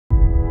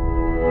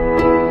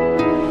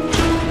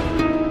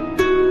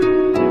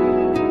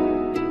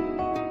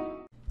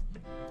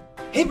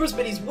Hey Bruce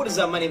Biddies, what is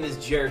up? My name is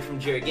Jared from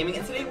Jaridgaming,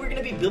 and today we're going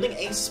to be building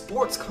a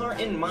sports car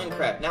in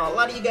Minecraft. Now, a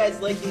lot of you guys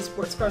like these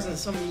sports cars, and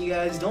some of you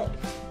guys don't.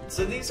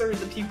 So these are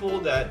the people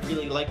that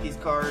really like these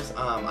cars.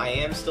 I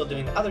am still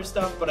doing other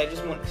stuff, but I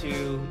just want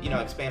to,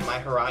 expand my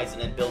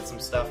horizon and build some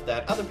stuff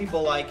that other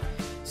people like.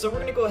 So we're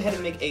going to go ahead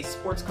and make a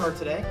sports car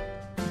today.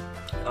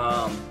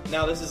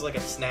 Now this is like a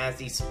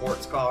snazzy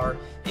sports car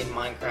in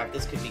Minecraft.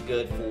 This could be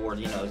good for,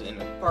 in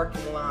a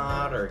parking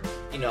lot, or,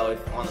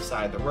 if on the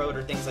side of the road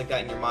or things like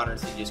that in your modern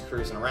city just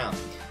cruising around.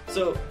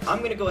 So I'm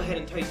going to go ahead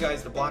and tell you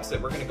guys the blocks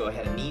that we're going to go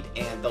ahead and need,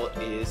 and that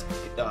is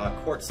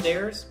quartz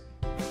stairs,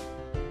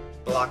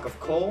 block of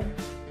coal,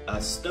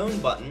 a stone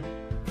button,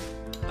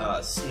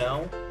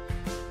 snow,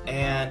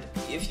 and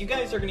if you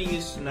guys are going to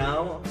use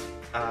snow,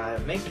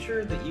 make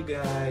sure that you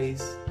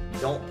guys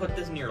don't put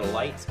this near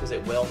lights because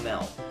it will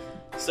melt.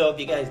 So if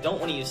you guys don't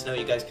want to use snow,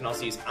 you guys can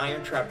also use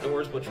iron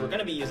trapdoors, which we're going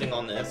to be using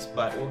on this,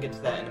 but we'll get to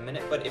that in a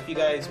minute. But if you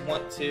guys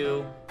want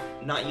to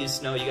not use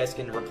snow, you guys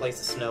can replace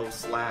the snow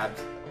slabs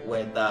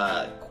with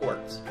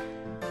quartz.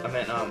 I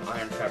meant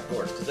iron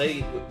trapdoors, because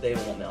they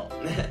won't melt.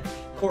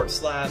 Quartz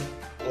slab,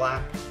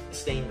 black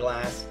stained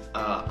glass,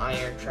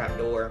 iron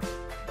trapdoor,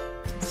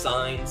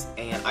 signs,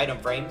 and item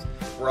frames.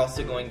 We're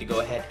also going to go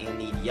ahead and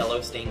need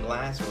yellow stained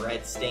glass,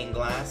 red stained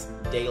glass,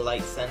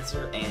 daylight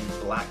sensor, and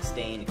black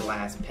stained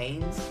glass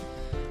panes.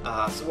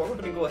 So what we're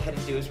going to go ahead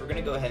and do is we're going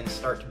to go ahead and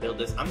start to build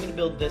this. I'm going to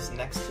build this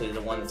next to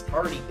the one that's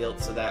already built,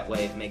 so that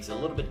way it makes it a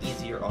little bit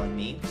easier on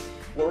me.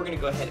 What we're going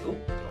to go ahead,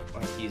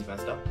 my keys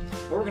messed up.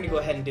 What we're going to go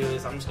ahead and do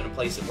is I'm just going to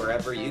place it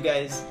wherever. You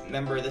guys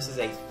remember this is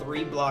a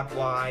 3 block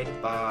wide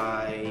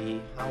by,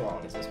 how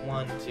long is this?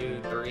 1,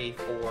 2, 3,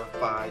 4,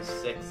 5,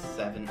 6,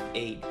 7,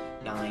 8,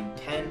 9,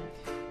 10.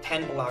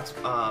 10 blocks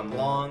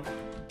long.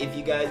 If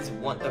you guys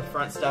want the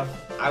front stuff,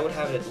 I would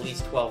have at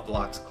least 12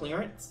 blocks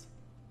clearance.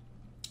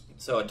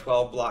 So a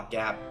 12 block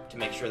gap to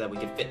make sure that we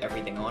can fit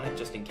everything on it,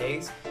 just in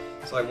case.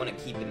 So I wouldn't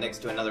keep it next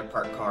to another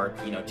parked car,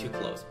 too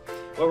close.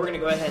 What we're going to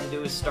go ahead and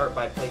do is start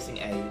by placing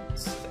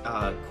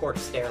a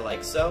quartz stair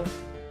like so.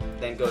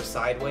 Then go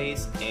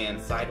sideways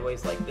and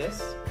sideways like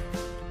this.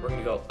 We're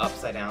going to go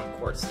upside down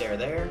quartz stair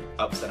there,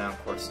 upside down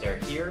quartz stair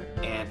here,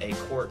 and a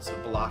quartz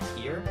block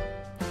here.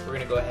 We're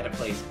going to go ahead and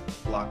place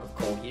a block of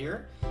coal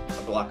here,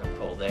 a block of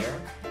coal there,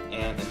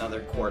 and another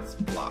quartz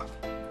block.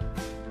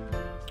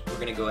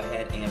 We're going to go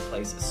ahead and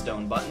place a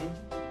stone button,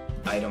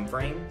 item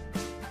frame,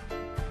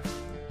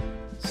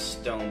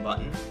 stone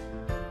button,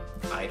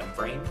 item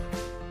frame.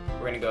 We're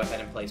going to go ahead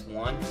and place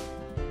 1,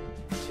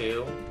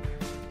 2,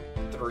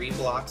 3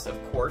 blocks of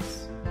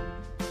quartz.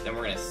 Then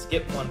we're going to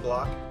skip 1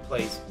 block,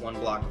 place 1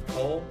 block of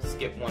coal,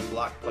 skip 1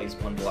 block, place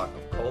 1 block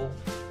of coal,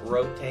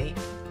 rotate,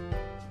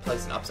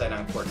 place an upside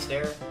down quartz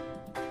stair,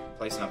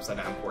 place an upside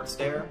down quartz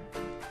stair,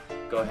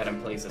 go ahead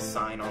and place a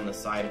sign on the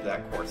side of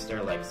that quartz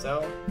stair like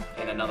so,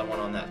 and another one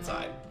on that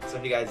side. So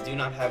if you guys do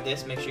not have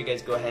this, make sure you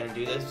guys go ahead and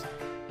do this,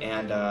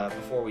 and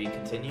before we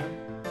continue.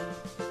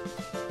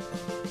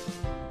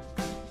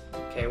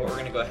 Okay, what we're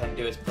going to go ahead and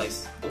do is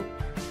place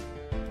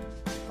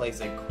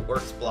a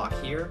quartz block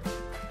here,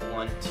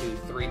 1, 2,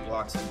 3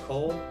 blocks of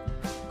coal,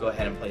 go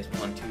ahead and place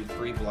 1, 2,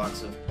 3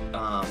 blocks of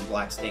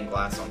black stained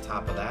glass on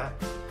top of that.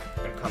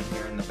 We're going to come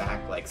here in the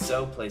back like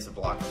so, place a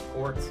block of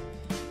quartz,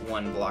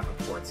 1 block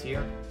of quartz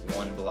here,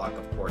 1 block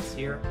of quartz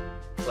here,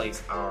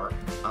 place our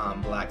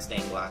black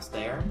stained glass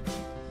there.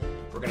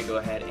 We're going to go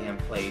ahead and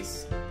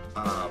place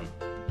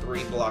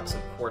 3 blocks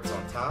of quartz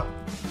on top,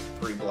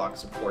 3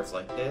 blocks of quartz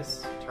like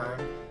this, turn,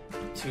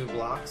 2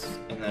 blocks,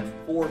 and then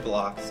 4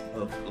 blocks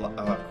of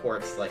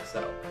quartz like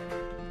so.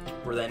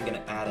 We're then going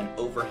to add an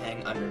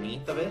overhang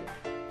underneath of it,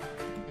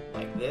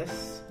 like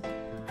this.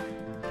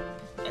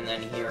 And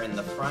then here in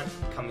the front,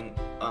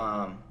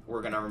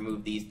 we're going to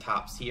remove these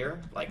tops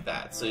here, like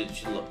that. So it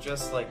should look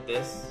just like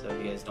this, so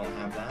if you guys don't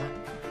have that.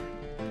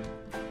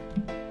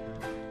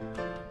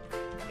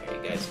 There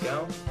you guys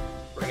go.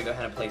 We're going to go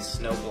ahead and place a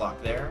snow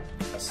block there,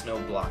 a snow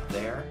block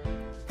there.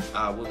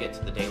 We'll get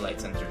to the daylight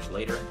sensors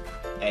later.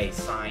 A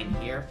sign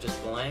here,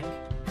 just blank.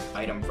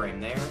 Item frame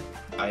there,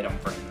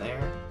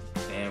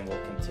 and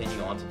we'll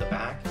continue on to the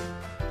back.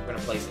 We're going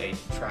to place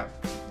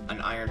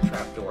an iron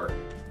trapdoor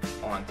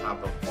on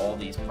top of all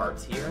these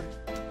parts here.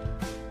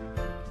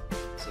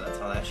 So that's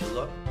how that should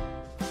look.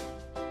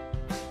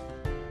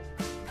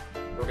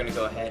 We're going to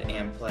go ahead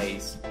and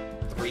place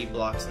 3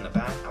 blocks in the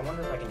back. I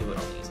wonder if I can do it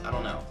on these. I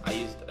don't know. I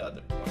used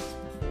other ones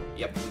before.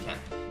 Yep, we can.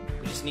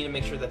 We just need to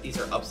make sure that these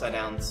are upside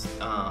down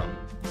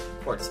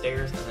quartz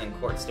stairs, and then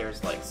quartz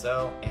stairs like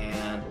so,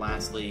 and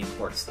lastly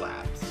quartz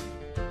slabs.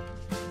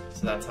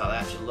 So that's how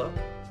that should look.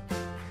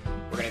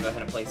 We're going to go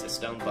ahead and place a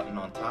stone button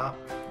on top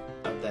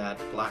of that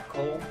black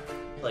coal,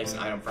 place an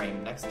item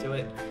frame next to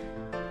it,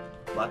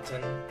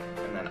 button,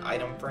 and then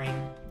item frame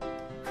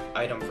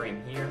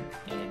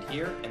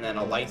here, and then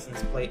a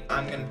license plate.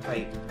 I'm going to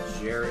type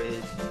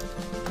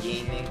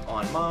Jaridgaming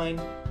on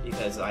mine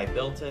because I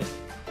built it.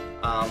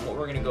 What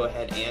we're going to go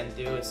ahead and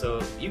do is,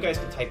 so you guys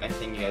can type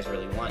anything you guys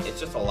really want. It's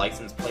just a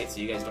license plate, so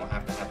you guys don't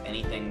have to have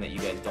anything that you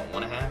guys don't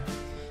want to have.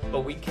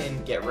 But we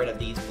can get rid of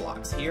these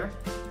blocks here.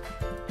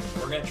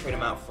 We're going to trade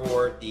them out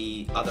for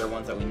the other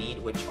ones that we need,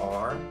 which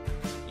are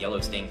yellow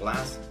stained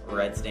glass,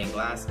 red stained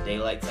glass,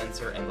 daylight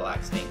sensor, and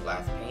black stained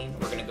glass pane.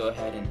 We're going to go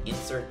ahead and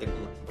insert the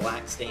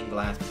black stained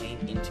glass pane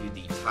into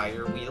the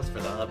tire wheels for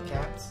the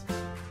hubcaps.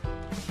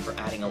 For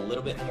adding a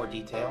little bit more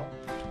detail,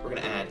 we're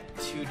going to add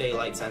 2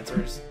 daylight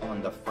sensors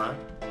on the front,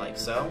 like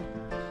so.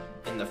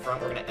 In the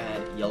front, we're going to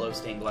add yellow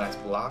stained glass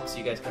blocks.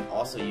 You guys can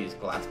also use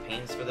glass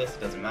panes for this.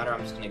 It doesn't matter.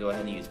 I'm just going to go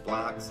ahead and use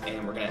blocks,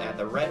 and we're going to add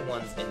the red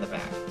ones in the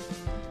back.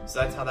 So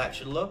that's how that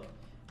should look.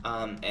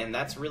 And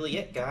that's really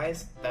it,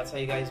 guys. That's how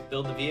you guys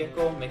build the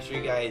vehicle. Make sure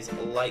you guys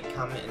like,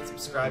 comment, and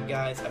subscribe,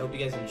 guys. I hope you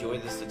guys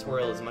enjoyed this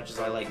tutorial as much as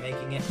I like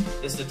making it.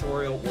 This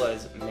tutorial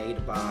was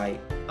made by,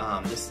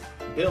 this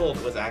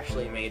build was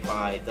actually made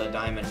by the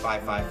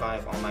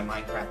Diamond555 on my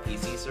Minecraft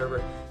PC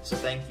server. So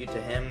thank you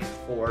to him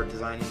for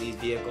designing these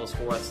vehicles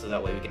for us so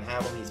that way we can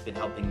have them. He's been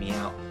helping me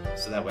out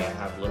so that way I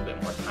have a little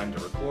bit more time to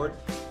record.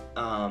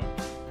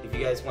 If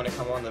you guys want to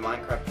come on the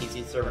Minecraft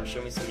PC server and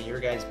show me some of your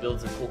guys'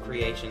 builds and cool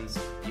creations,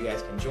 you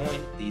guys can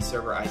join. The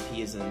server IP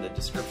is in the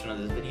description of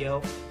this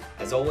video.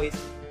 As always,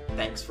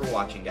 thanks for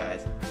watching,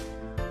 guys.